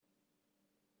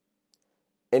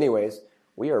Anyways,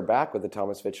 we are back with the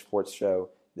Thomas Fitch Sports Show.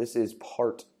 This is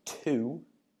part 2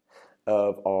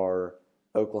 of our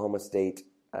Oklahoma State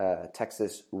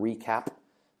Texas recap.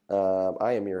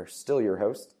 I am still your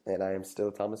host, and I am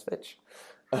still Thomas Fitch.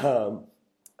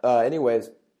 Anyways,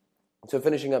 so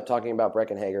finishing up talking about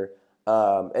Breckenhager,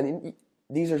 and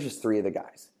these are just 3 of the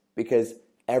guys because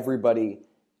everybody.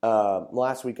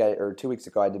 Last week or 2 weeks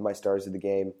ago, I did my stars of the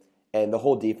game, and the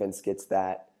whole defense gets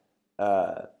that.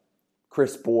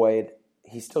 Chris Boyd,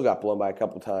 he still got blown by a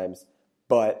couple times,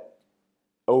 but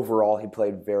overall he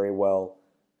played very well.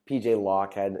 P.J.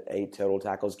 Locke had 8 total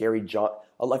tackles. Gary John,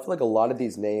 I feel like a lot of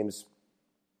these names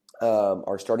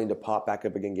are starting to pop back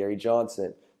up again. Gary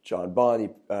Johnson, John Bonney,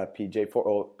 P.J.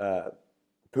 Poona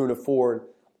Ford,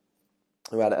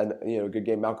 who had a good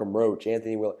game. Malcolm Roach,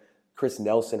 Anthony Will, Chris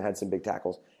Nelson had some big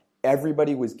tackles.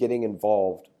 Everybody was getting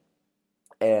involved,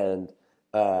 and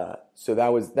so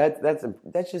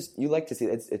that's just you like to see.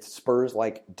 It's Spurs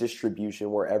like distribution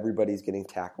where everybody's getting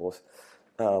tackles,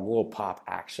 a little pop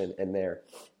action in there.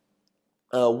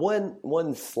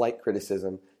 One slight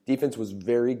criticism: defense was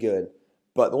very good,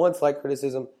 but the one slight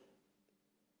criticism,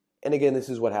 and again, this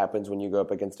is what happens when you go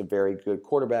up against a very good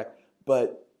quarterback.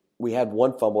 But we had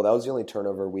one fumble. That was the only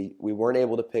turnover. We weren't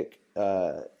able to pick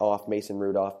off Mason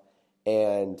Rudolph,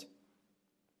 and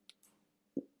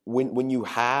when you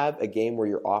have a game where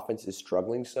your offense is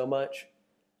struggling so much,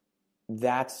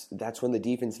 that's when the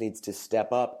defense needs to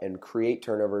step up and create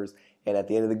turnovers. And at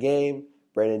the end of the game,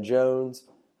 Brandon Jones,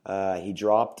 he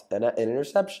dropped an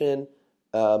interception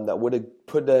that would have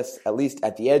put us at least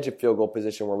at the edge of field goal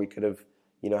position where we could have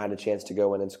had a chance to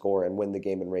go in and score and win the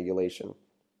game in regulation.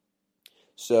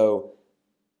 So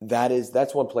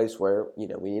that's one place where we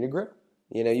need to grow.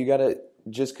 You got to,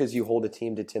 just because you hold a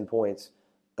team to 10 points,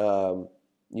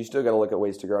 you still got to look at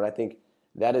ways to grow. And I think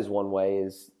that is one way,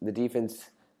 is the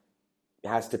defense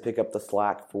has to pick up the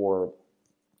slack for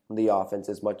the offense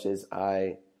as much as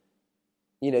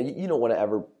you don't want to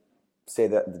ever say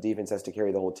that the defense has to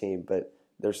carry the whole team, but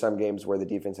there's some games where the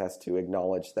defense has to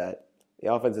acknowledge that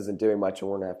the offense isn't doing much and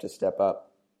we're going to have to step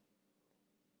up.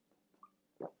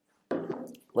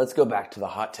 Let's go back to the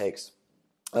hot takes.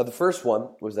 The first one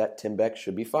was that Tim Beck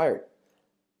should be fired.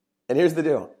 And here's the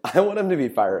deal. I want him to be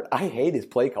fired. I hate his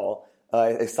play call.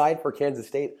 Aside for Kansas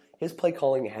State, his play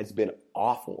calling has been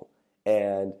awful.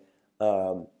 And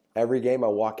every game I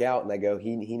walk out and I go,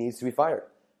 he needs to be fired.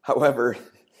 However,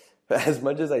 as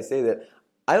much as I say that,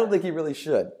 I don't think he really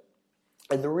should.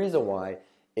 And the reason why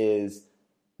is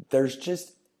there's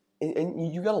just,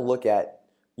 and you got to look at,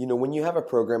 when you have a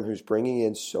program who's bringing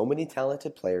in so many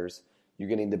talented players, you're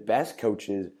getting the best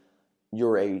coaches,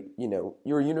 you're a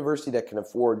university that can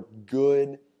afford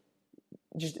good,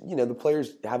 the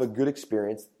players have a good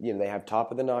experience, they have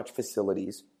top of the notch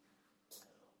facilities.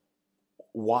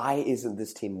 Why isn't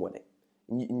this team winning?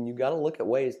 And you got to look at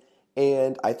ways.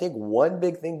 And I think one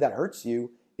big thing that hurts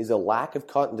you is a lack of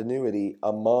continuity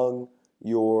among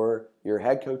your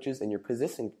head coaches and your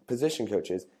position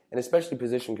coaches, and especially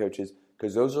position coaches,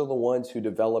 because those are the ones who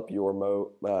develop your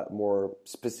more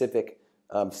specific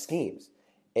schemes.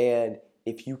 And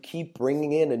if you keep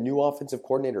bringing in a new offensive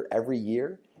coordinator every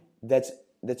year, that's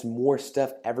more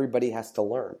stuff everybody has to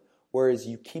learn. Whereas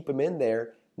you keep them in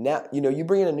there, now you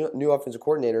bring in a new offensive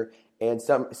coordinator, and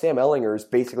Sam Ehlinger is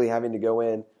basically having to go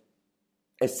in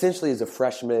essentially as a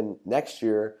freshman next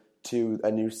year to a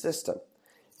new system.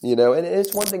 And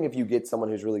it's one thing if you get someone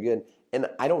who's really good. And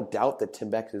I don't doubt that Tim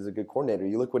Beck is a good coordinator.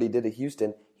 You look what he did at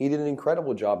Houston. He did an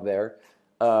incredible job there.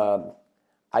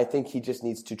 I think he just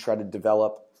needs to try to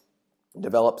develop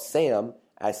Sam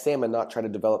as Sam and not try to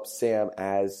develop Sam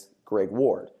as Greg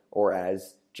Ward or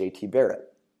as J.T.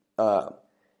 Barrett.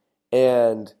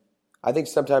 And I think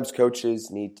sometimes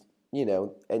coaches need,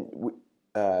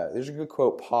 there's a good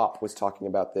quote. Pop was talking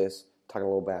about this, talking a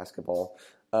little basketball,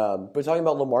 but talking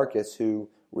about LaMarcus, who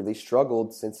really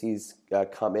struggled since he's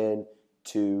come and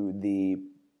joined the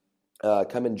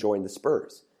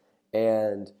Spurs.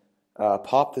 And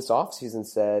Pop this offseason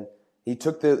said he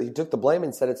took the blame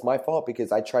and said it's my fault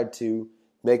because I tried to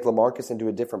make LaMarcus into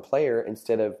a different player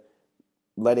instead of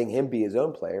letting him be his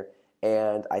own player.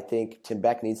 And I think Tim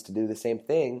Beck needs to do the same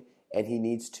thing, and he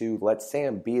needs to let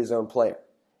Sam be his own player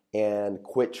and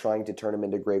quit trying to turn him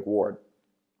into Greg Ward.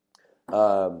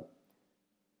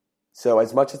 So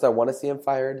as much as I want to see him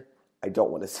fired, I don't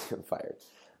want to see him fired.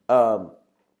 The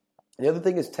other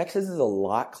thing is Texas is a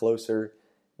lot closer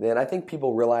than I think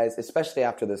people realize, especially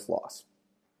after this loss.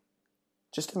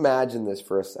 Just imagine this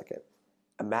for a second.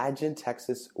 Imagine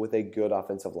Texas with a good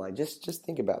offensive line. Just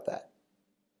think about that.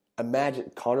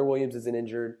 Imagine Connor Williams isn't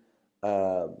injured.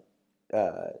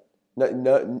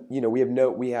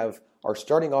 We have our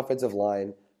starting offensive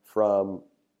line from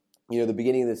the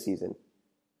beginning of the season.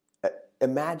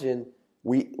 Imagine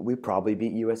we probably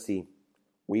beat USC.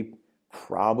 We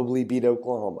probably beat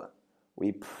Oklahoma.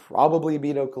 We probably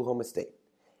beat Oklahoma State.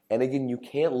 And again, you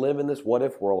can't live in this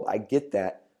what-if world. I get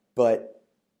that. But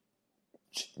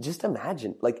just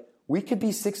imagine, we could be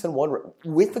 6-1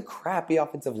 with a crappy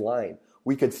offensive line.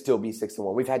 We could still be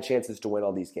 6-1. We've had chances to win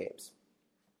all these games.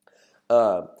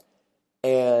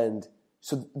 And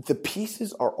so the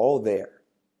pieces are all there.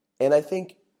 And I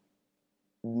think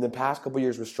in the past couple of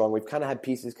years we're strong. We've kind of had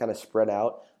pieces kind of spread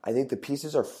out. I think the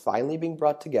pieces are finally being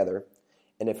brought together.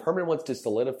 And if Herman wants to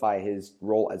solidify his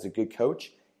role as a good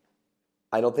coach,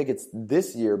 I don't think it's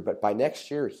this year, but by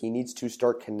next year, he needs to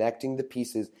start connecting the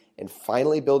pieces and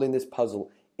finally building this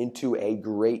puzzle into a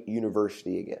great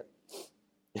university again.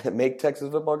 Make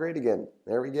Texas football great again.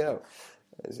 There we go.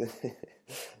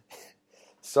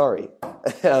 Sorry,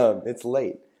 it's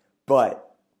late.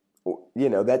 But,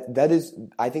 that is,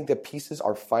 I think the pieces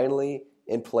are finally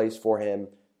in place for him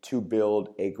to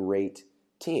build a great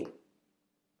team.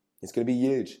 It's going to be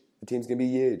huge. The team's going to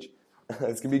be huge.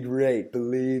 It's going to be great.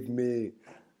 Believe me.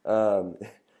 I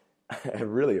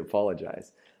really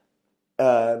apologize.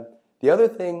 The other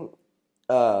thing,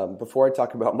 before I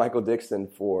talk about Michael Dickson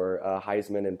for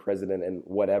Heisman and president and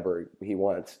whatever he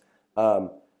wants, Herman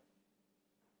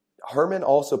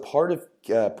also, part of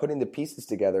putting the pieces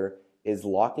together is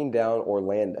locking down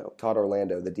Todd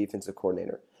Orlando, the defensive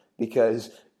coordinator.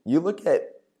 Because you look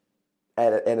at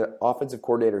an offensive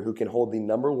coordinator who can hold the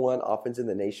number one offense in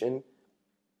the nation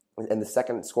and the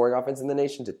second scoring offense in the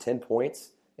nation to 10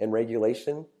 points in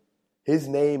regulation, his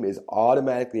name is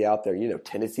automatically out there.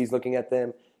 Tennessee's looking at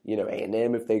them.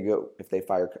 A&M if they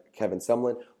fire Kevin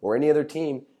Sumlin or any other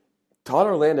team. Todd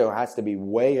Orlando has to be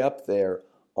way up there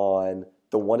on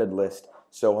the wanted list.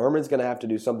 So Herman's going to have to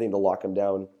do something to lock him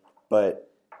down,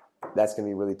 but that's going to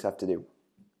be really tough to do.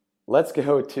 Let's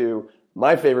go to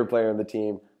my favorite player on the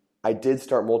team. I did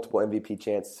start multiple MVP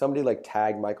chants. Somebody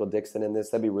tag Michael Dickson in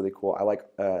this. That'd be really cool. I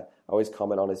always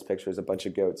comment on his pictures, a bunch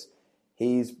of goats.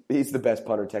 He's the best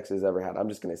punter Texas ever had. I'm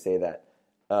just going to say that.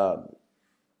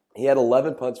 He had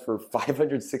 11 punts for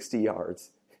 560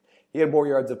 yards. He had more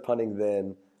yards of punting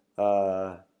than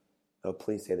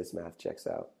please say this math checks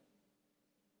out.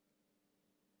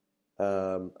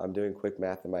 I'm doing quick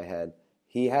math in my head.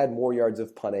 He had more yards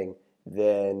of punting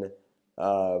than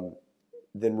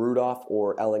Rudolph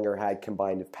or Ellinger had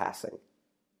combined of passing.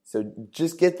 So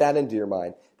just get that into your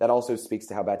mind. That also speaks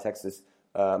to how bad Texas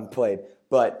played.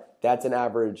 But that's an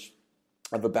average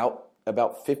of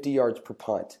about 50 yards per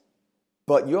punt.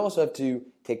 But you also have to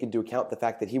take into account the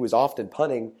fact that he was often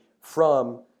punting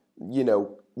from,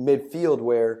 midfield,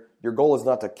 where your goal is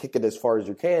not to kick it as far as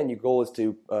you can. Your goal is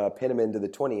to pin him into the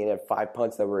 20. And he had 5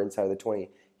 punts that were inside of the 20.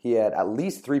 He had at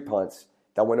least 3 punts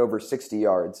that went over 60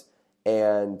 yards.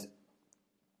 And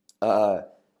the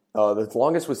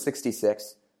longest was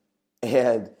 66.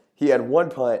 And he had 1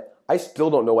 punt. I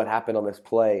still don't know what happened on this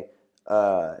play.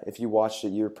 If you watched it,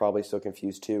 you're probably so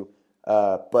confused too.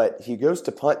 But he goes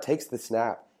to punt, takes the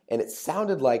snap, and it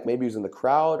sounded like maybe he was in the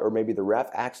crowd or maybe the ref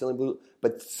accidentally blew,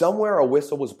 but somewhere a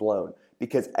whistle was blown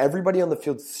because everybody on the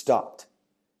field stopped.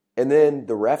 And then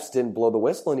the refs didn't blow the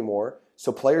whistle anymore,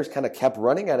 so players kind of kept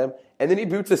running at him, and then he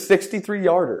boots a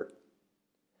 63-yarder.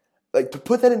 To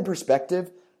put that in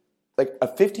perspective, a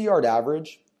 50-yard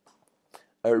average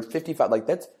or 55,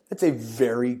 that's a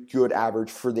very good average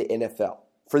for the NFL,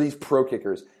 for these pro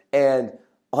kickers. And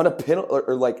on a penalty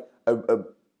or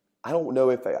I don't know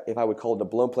if I would call it a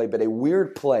blown play, but a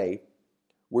weird play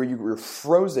where you were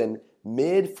frozen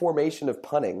mid-formation of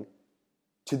punting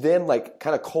to then,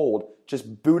 kind of cold,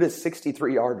 just boot a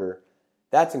 63-yarder.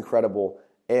 That's incredible.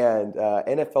 And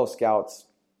NFL scouts,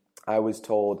 I was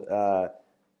told,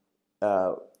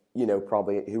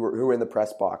 probably who were in the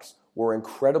press box, were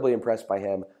incredibly impressed by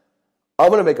him. I'm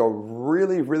going to make a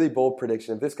really, really bold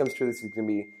prediction. If this comes true, this is going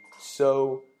to be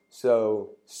so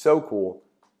cool.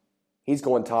 He's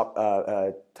going top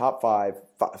 5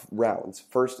 rounds.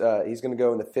 First, he's going to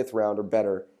go in the 5th round or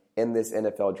better in this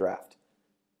NFL draft.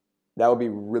 That would be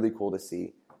really cool to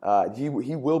see. He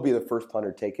will be the first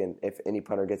punter taken if any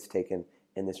punter gets taken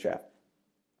in this draft.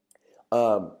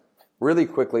 Really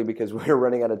quickly, because we're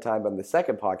running out of time on the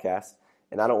second podcast,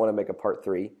 and I don't want to make a part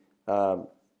 3.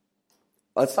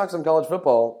 Let's talk some college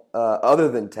football other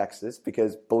than Texas,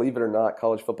 because believe it or not,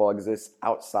 college football exists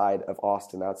outside of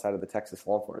Austin, outside of the Texas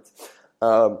Longhorns.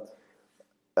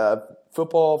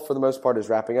 Football, for the most part, is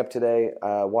wrapping up today.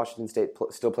 Washington State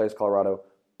still plays Colorado,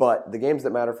 but the games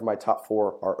that matter for my top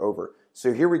 4 are over.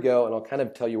 So here we go, and I'll kind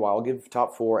of tell you why. I'll give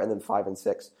top 4 and then 5 and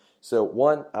 6. So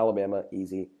 1, Alabama,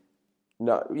 easy.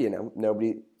 No,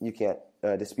 nobody, you can't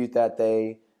dispute that.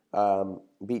 They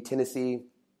beat Tennessee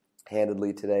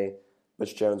handedly today.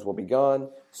 Butch Jones will be gone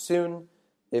soon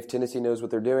if Tennessee knows what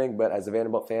they're doing. But as a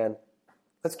Vanderbilt fan,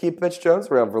 let's keep Butch Jones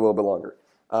around for a little bit longer.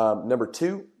 Number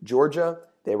 2, Georgia.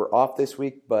 They were off this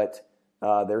week, but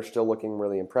they're still looking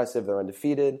really impressive. They're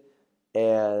undefeated,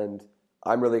 and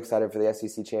I'm really excited for the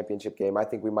SEC championship game. I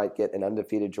think we might get an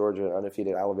undefeated Georgia and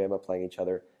undefeated Alabama playing each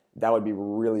other. That would be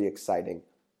really exciting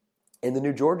in the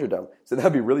new Georgia Dome. So that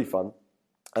would be really fun.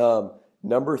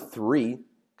 Number 3,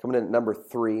 coming in at number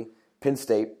 3, Penn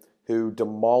State, who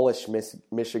demolished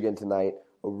Michigan tonight.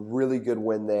 A really good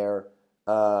win there.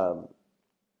 Penn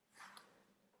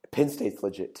State's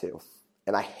legit too.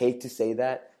 And I hate to say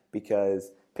that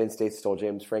because Penn State stole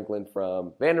James Franklin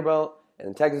from Vanderbilt,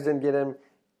 and Texas didn't get him.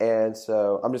 And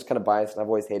so I'm just kind of biased, and I've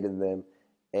always hated them.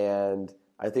 And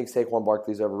I think Saquon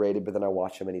Barkley's overrated, but then I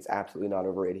watch him, and he's absolutely not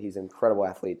overrated. He's an incredible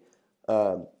athlete.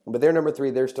 But they're number 3.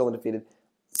 They're still undefeated.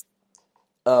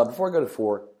 Before I go to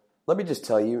 4, let me just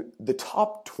tell you, the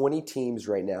top 20 teams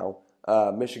right now,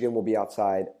 Michigan will be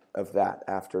outside of that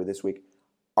after this week,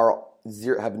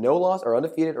 have no loss, are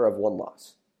undefeated, or have 1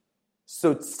 loss.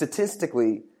 So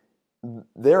statistically,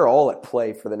 they're all at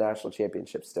play for the national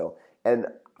championship still. And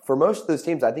for most of those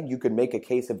teams, I think you could make a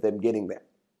case of them getting there.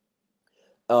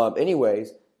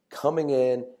 Anyways, coming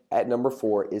in at number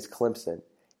 4 is Clemson,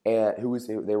 and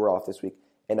they were off this week.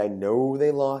 And I know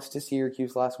they lost to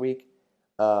Syracuse last week.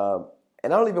 And I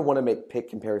don't even want to pick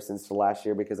comparisons to last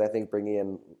year because I think bringing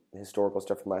in historical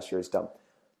stuff from last year is dumb.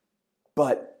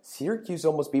 But Syracuse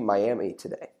almost beat Miami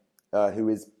today, who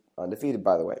is undefeated,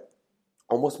 by the way.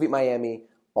 Almost beat Miami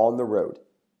on the road.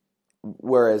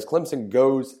 Whereas Clemson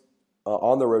goes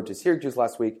on the road to Syracuse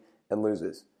last week and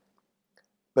loses.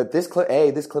 But this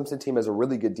Clemson team has a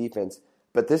really good defense,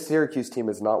 but this Syracuse team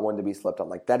is not one to be slept on.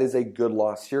 Like, that is a good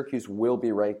loss. Syracuse will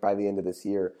be ranked by the end of this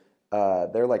year.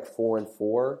 They're like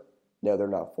 4-4. No, they're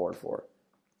not 4-4.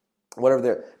 Whatever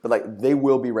they're, but like they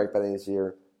will be ranked by the end of this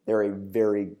year. They're a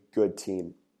very good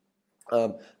team.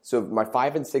 So my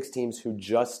 5 and 6 teams who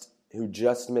just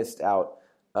missed out.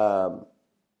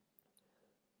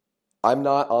 I'm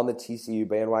not on the TCU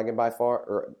bandwagon by far,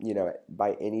 or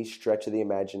by any stretch of the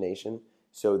imagination.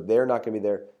 So they're not going to be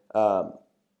there.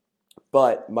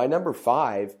 But my number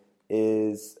 5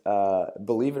 is,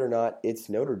 believe it or not, it's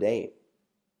Notre Dame.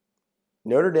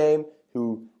 Notre Dame,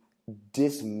 who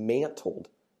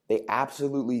they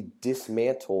absolutely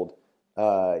dismantled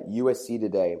USC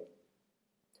today.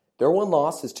 Their 1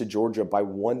 loss is to Georgia by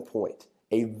 1 point.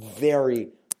 A very,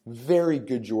 very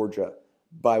good Georgia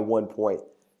by 1 point.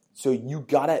 So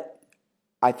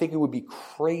I think it would be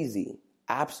crazy,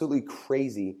 absolutely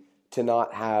crazy, to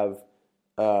not have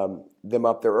them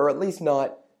up there, or at least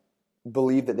not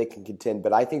believe that they can contend.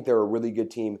 But I think they're a really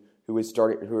good team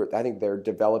I think they're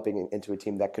developing into a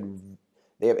team that could.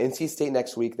 They have NC State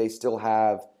next week. They still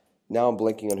have. Now I'm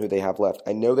blanking on who they have left.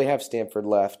 I know they have Stanford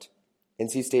left.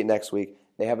 NC State next week.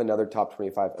 They have another top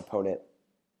 25 opponent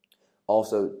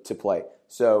also to play.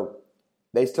 So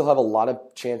they still have a lot of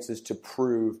chances to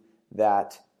prove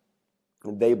that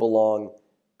they belong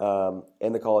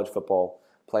in the college football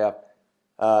playoff.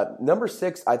 Number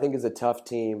 6, I think, is a tough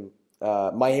team. They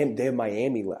have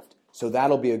Miami left. So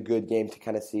that'll be a good game to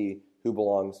kind of see who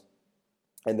belongs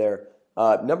in there.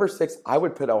 Number 6, I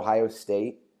would put Ohio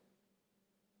State.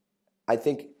 I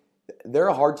think they're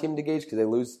a hard team to gauge because they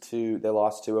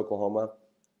lost to Oklahoma,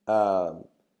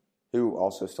 who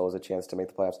also still has a chance to make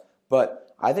the playoffs.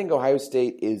 But I think Ohio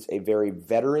State is a very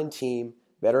veteran team,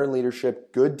 veteran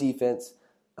leadership, good defense.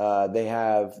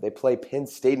 They play Penn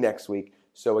State next week.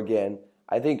 So again,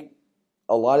 I think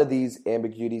a lot of these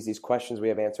ambiguities, these questions we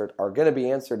have answered, are going to be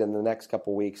answered in the next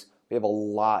couple weeks. We have a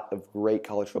lot of great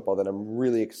college football that I'm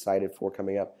really excited for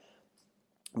coming up.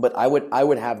 But I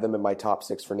would have them in my top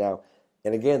 6 for now.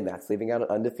 And again, that's leaving out an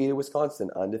undefeated Wisconsin,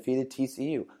 undefeated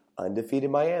TCU, undefeated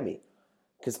Miami,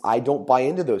 because I don't buy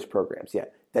into those programs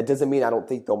yet. That doesn't mean I don't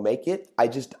think they'll make it. I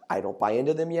don't buy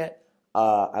into them yet.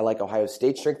 I like Ohio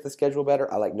State's strength of schedule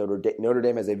better. I like Notre Dame. Notre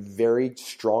Dame has a very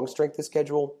strong strength of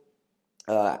schedule.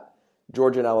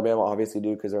 Georgia and Alabama obviously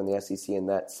do because they're in the SEC, and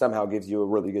that somehow gives you a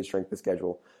really good strength of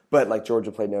schedule. But like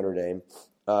Georgia played Notre Dame.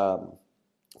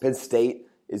 Penn State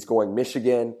is going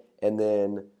Michigan, and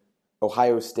then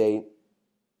Ohio State,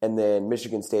 and then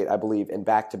Michigan State, I believe, in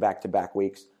back-to-back-to-back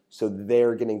weeks. So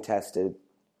they're getting tested.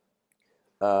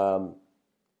 And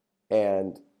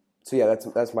so, yeah,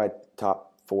 that's my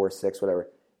top 4, 6, whatever.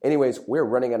 Anyways, we're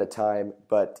running out of time,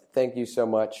 but thank you so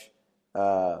much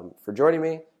for joining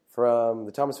me from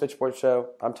the Thomas Fitch Sports Show,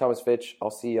 I'm Thomas Fitch. I'll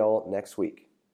see y'all next week.